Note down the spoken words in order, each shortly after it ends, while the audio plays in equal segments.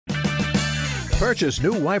Purchase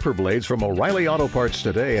new wiper blades from O'Reilly Auto Parts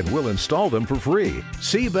today and we'll install them for free.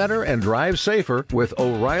 See better and drive safer with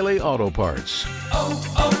O'Reilly Auto Parts.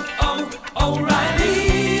 O'Reilly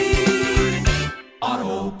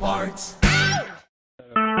Auto Parts.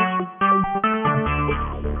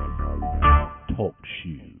 Talk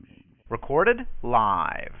shoes. Recorded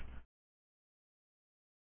live.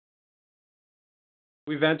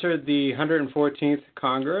 We've entered the 114th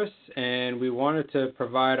Congress, and we wanted to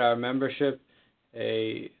provide our membership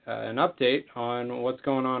an update on what's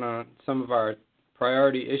going on some of our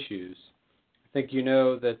priority issues. I think you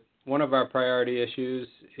know that one of our priority issues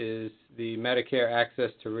is the Medicare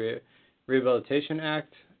Access to Rehabilitation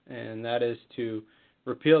Act, and that is to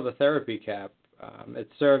repeal the therapy cap. It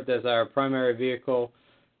served as our primary vehicle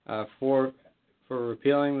for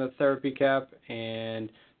repealing the therapy cap,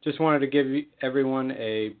 and just wanted to give everyone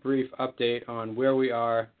a brief update on where we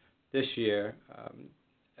are this year.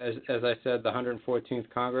 As I said, the 114th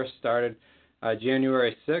Congress started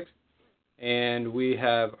January 6th, and we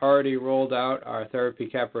have already rolled out our therapy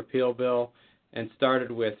cap repeal bill and started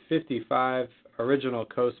with 55 original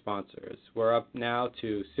co-sponsors. We're up now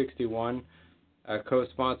to 61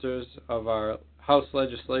 co-sponsors of our House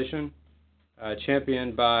legislation,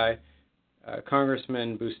 championed by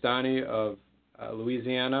Congressman Bustani of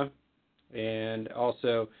Louisiana, and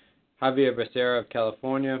also Javier Becerra of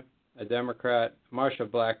California, a Democrat, Marsha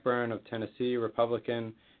Blackburn of Tennessee,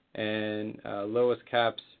 Republican, and Lois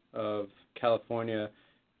Capps of California,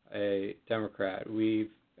 a Democrat. We've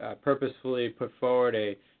purposefully put forward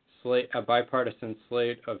a bipartisan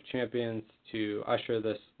slate of champions to usher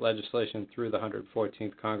this legislation through the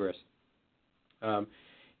 114th Congress.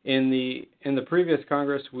 In the previous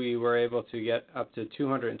Congress, we were able to get up to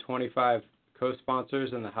 225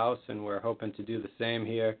 co-sponsors in the House, and we're hoping to do the same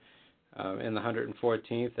here in the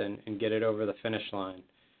 114th and get it over the finish line.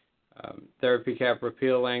 Therapy cap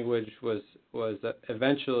repeal language was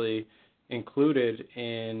eventually included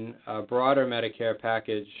in a broader Medicare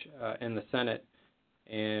package in the Senate,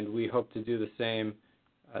 and we hope to do the same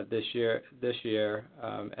this year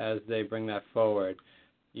as they bring that forward.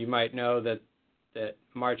 You might know that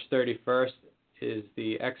March 31st is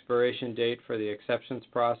the expiration date for the exceptions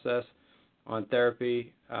process on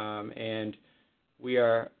therapy, and we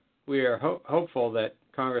are hopeful that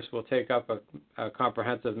Congress will take up a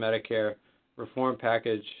comprehensive Medicare reform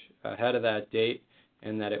package ahead of that date,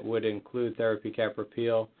 and that it would include therapy cap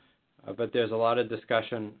repeal. But there's a lot of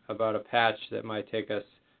discussion about a patch that might take us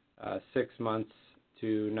 6 months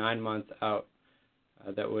to 9 months out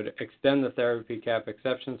that would extend the therapy cap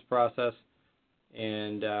exceptions process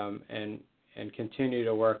and continue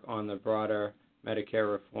to work on the broader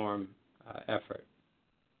Medicare reform effort.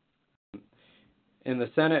 In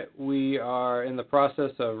the Senate, we are in the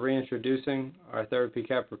process of reintroducing our therapy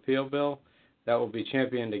cap repeal bill. That will be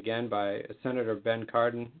championed again by Senator Ben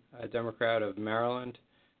Cardin, a Democrat of Maryland.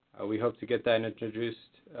 We hope to get that introduced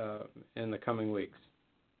in the coming weeks.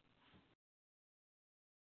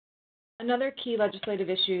 Another key legislative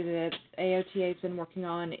issue that AOTA has been working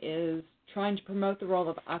on is trying to promote the role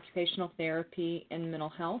of occupational therapy in mental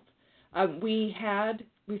health. We've had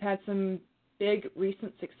some big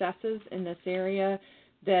recent successes in this area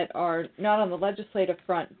that are not on the legislative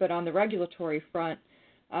front but on the regulatory front.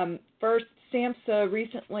 First, SAMHSA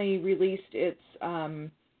recently released its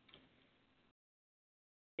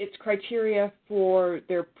criteria for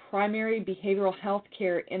their primary behavioral health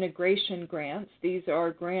care integration grants. These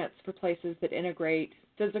are grants for places that integrate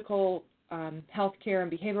physical health care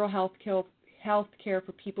and behavioral health care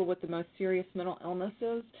for people with the most serious mental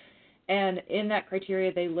illnesses. And in that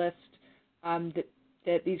criteria, they list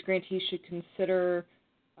that these grantees should consider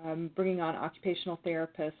bringing on occupational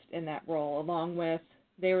therapists in that role, along with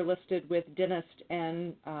they were listed with dentist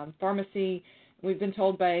and pharmacy. We've been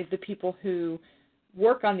told by the people who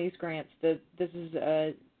work on these grants that this is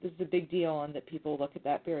a big deal and that people look at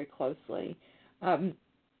that very closely. An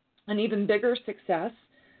even bigger success,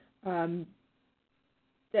 the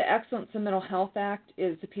Excellence in Mental Health Act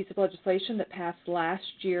is a piece of legislation that passed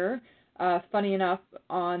last year. Funny enough,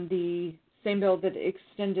 on the same bill that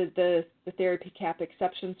extended the therapy cap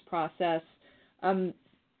exceptions process.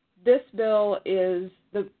 This bill is,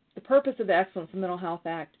 the purpose of the Excellence in Mental Health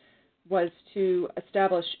Act was to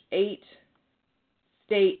establish 8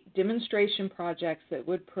 state demonstration projects that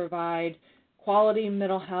would provide quality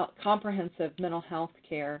mental health, comprehensive mental health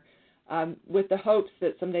care, with the hopes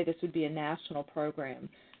that someday this would be a national program.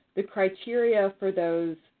 The criteria for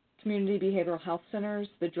those community behavioral health centers,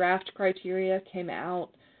 the draft criteria came out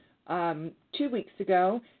 2 weeks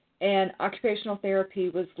ago, And occupational therapy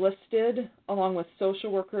was listed along with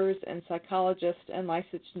social workers and psychologists and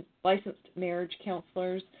licensed marriage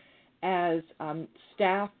counselors as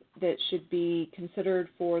staff that should be considered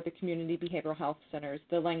for the community behavioral health centers.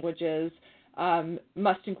 The language is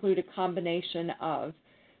must include a combination of.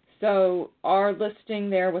 So our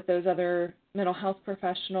listing there with those other mental health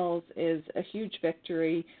professionals is a huge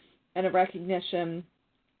victory and a recognition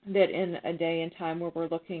that in a day and time where we're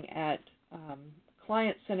looking at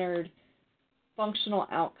client-centered functional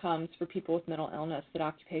outcomes for people with mental illness, that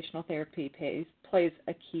occupational therapy plays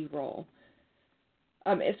a key role.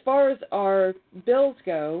 As far as our bills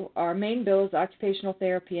go, our main bill is Occupational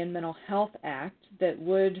Therapy and Mental Health Act that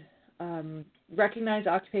would recognize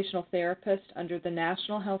occupational therapists under the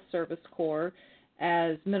National Health Service Corps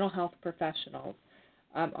as mental health professionals.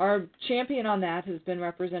 Our champion on that has been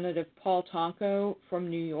Representative Paul Tonko from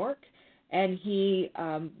New York, and he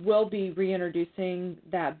will be reintroducing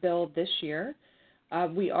that bill this year.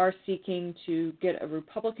 We are seeking to get a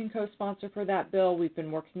Republican co-sponsor for that bill. We've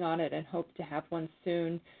been working on it and hope to have one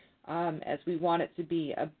soon, as we want it to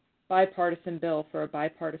be a bipartisan bill for a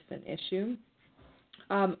bipartisan issue.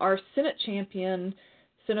 Our Senate champion,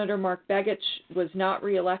 Senator Mark Begich, was not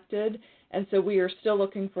reelected, and so we are still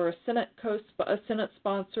looking for a Senate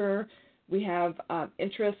sponsor. We have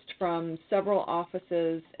interest from several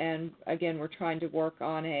offices, and again, we're trying to work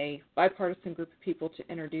on a bipartisan group of people to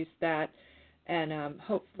introduce that, and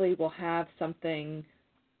hopefully we'll have something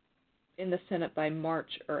in the Senate by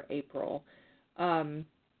March or April. That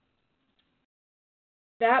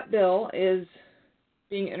bill is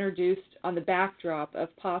being introduced on the backdrop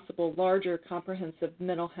of possible larger comprehensive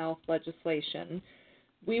mental health legislation.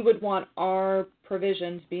 We would want our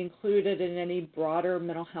provision to be included in any broader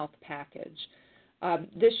mental health package.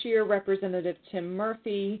 This year, Representative Tim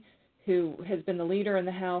Murphy, who has been the leader in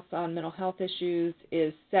the House on mental health issues,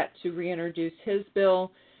 is set to reintroduce his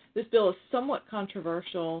bill. This bill is somewhat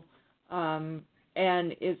controversial and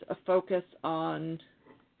is a focus more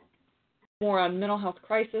on mental health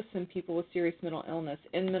crisis and people with serious mental illness.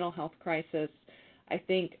 In mental health crisis, I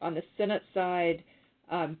think on the Senate side,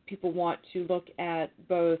 people want to look at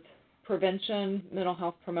both prevention, mental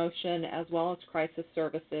health promotion, as well as crisis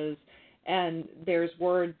services, and there's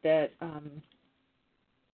word that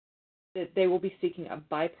they will be seeking a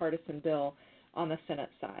bipartisan bill on the Senate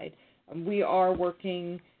side. We are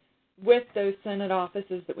working with those Senate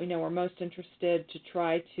offices that we know are most interested to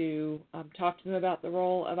try to talk to them about the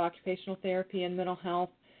role of occupational therapy and mental health.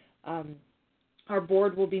 Our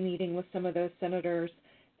board will be meeting with some of those senators,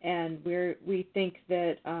 and we think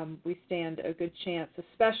that we stand a good chance,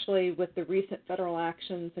 especially with the recent federal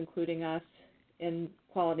actions, including us in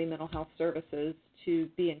quality mental health services, to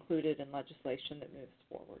be included in legislation that moves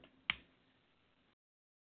forward.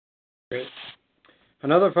 Great.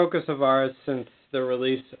 Another focus of ours since the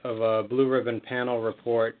release of a Blue Ribbon panel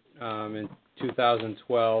report in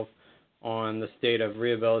 2012 on the state of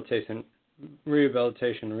rehabilitation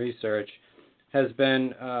research has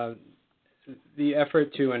been the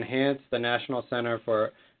effort to enhance the National Center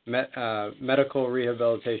for Medical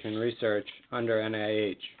Rehabilitation Research under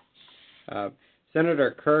NIH.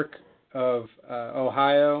 Senator Kirk of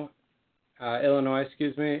Illinois,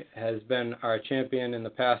 has been our champion in the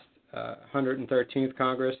past 113th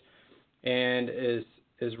Congress, and is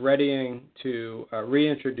readying to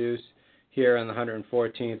reintroduce here in the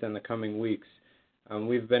 114th in the coming weeks.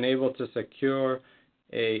 We've been able to secure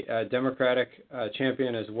a Democratic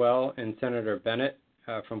champion as well in Senator Bennett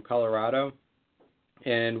from Colorado,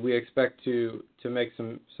 and we expect to make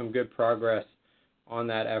some good progress on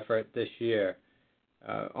that effort this year.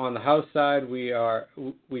 On the House side, we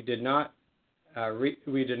did not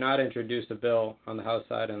introduce a bill on the House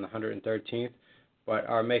side in the 113th, but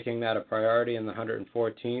are making that a priority in the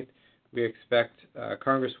 114th. We expect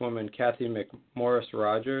Congresswoman Kathy McMorris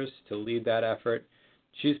Rogers to lead that effort.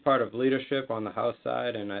 She's part of leadership on the House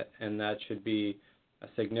side, and that should be a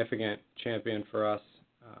significant champion for us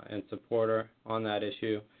and supporter on that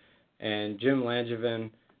issue. And Jim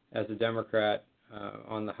Langevin, as a Democrat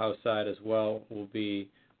on the House side as well, will be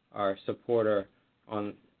our supporter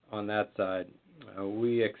on that side.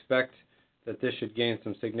 We expect that this should gain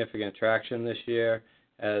some significant traction this year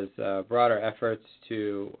as broader efforts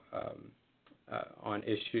on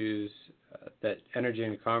issues that Energy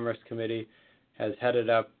and Commerce Committee has headed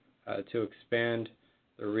up to expand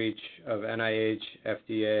the reach of NIH,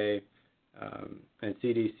 FDA, and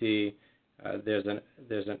CDC.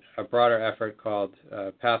 There's a broader effort called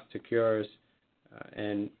Path to Cures,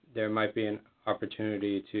 and there might be an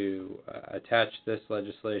opportunity to attach this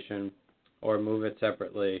legislation or move it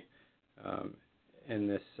separately in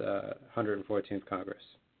this 114th Congress.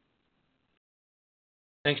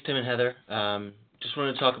 Thanks, Tim and Heather. Just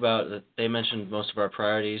wanted to talk about that they mentioned most of our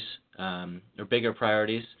priorities, or bigger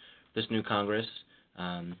priorities, this new Congress.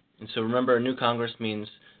 And so remember, a new Congress means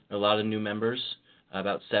a lot of new members,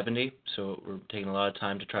 about 70. So we're taking a lot of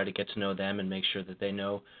time to try to get to know them and make sure that they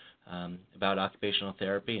know about occupational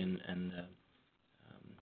therapy and the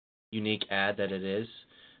unique ad that it is,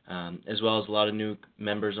 as well as a lot of new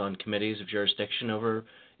members on committees of jurisdiction over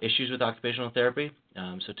issues with occupational therapy.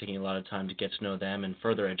 So taking a lot of time to get to know them and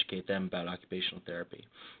further educate them about occupational therapy.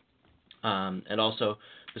 And also,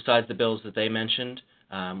 besides the bills that they mentioned,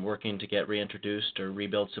 working to get reintroduced or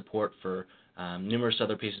rebuild support for numerous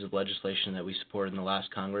other pieces of legislation that we supported in the last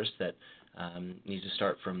Congress that needs to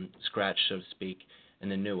start from scratch, so to speak, in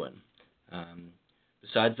the new one.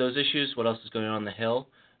 Besides those issues, what else is going on the Hill?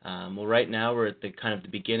 Well, right now we're at the the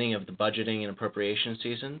beginning of the budgeting and appropriation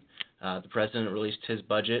season. The President released his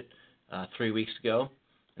budget 3 weeks ago,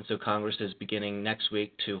 and so Congress is beginning next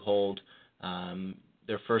week to hold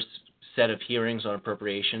their first set of hearings on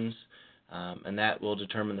appropriations, and that will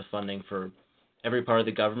determine the funding for every part of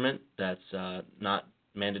the government that's not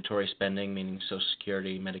mandatory spending, meaning Social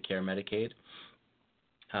Security, Medicare, Medicaid.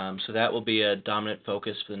 So that will be a dominant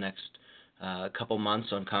focus for the next couple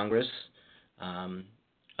months on Congress.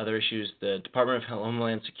 Other issues, the Department of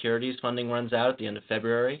Homeland Security's funding runs out at the end of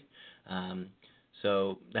February.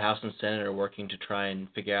 So the House and Senate are working to try and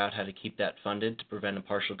figure out how to keep that funded to prevent a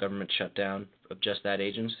partial government shutdown of just that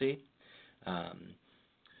agency. The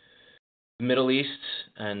Middle East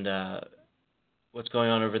and what's going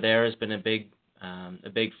on over there has been a big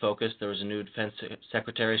focus. There was a new defense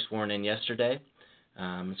secretary sworn in yesterday,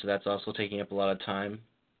 so that's also taking up a lot of time.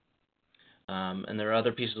 And there are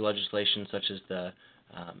other pieces of legislation such as the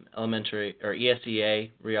elementary or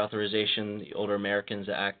ESEA reauthorization, the Older Americans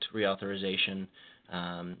Act reauthorization,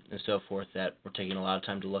 and so forth that we're taking a lot of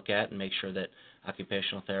time to look at and make sure that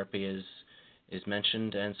occupational therapy is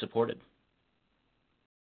mentioned and supported.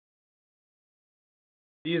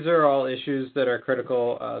 These are all issues that are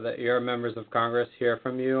critical that your members of Congress hear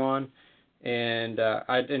from you on, and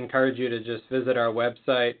I'd encourage you to just visit our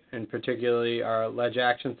website, and particularly our Ledge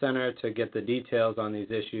Action Center, to get the details on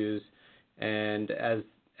these issues, and as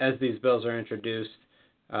these bills are introduced,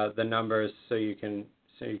 the numbers so you can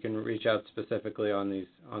reach out specifically on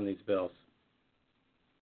these bills.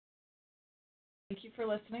 Thank you for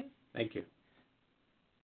listening. Thank you.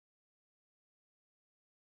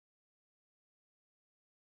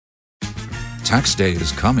 Tax day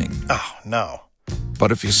is coming. Oh, no.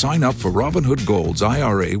 But if you sign up for Robinhood Gold's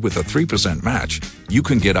IRA with a 3% match, you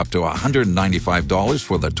can get up to $195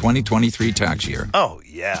 for the 2023 tax year. Oh,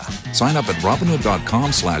 yeah. Sign up at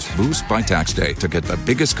Robinhood.com/boost by tax day to get the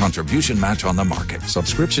biggest contribution match on the market.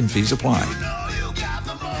 Subscription fees apply.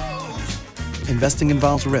 Investing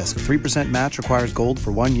involves risk. 3% match requires gold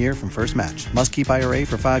for 1 year from first match. Must keep IRA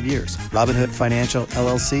for 5 years. Robinhood Financial,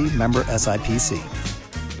 LLC, member SIPC.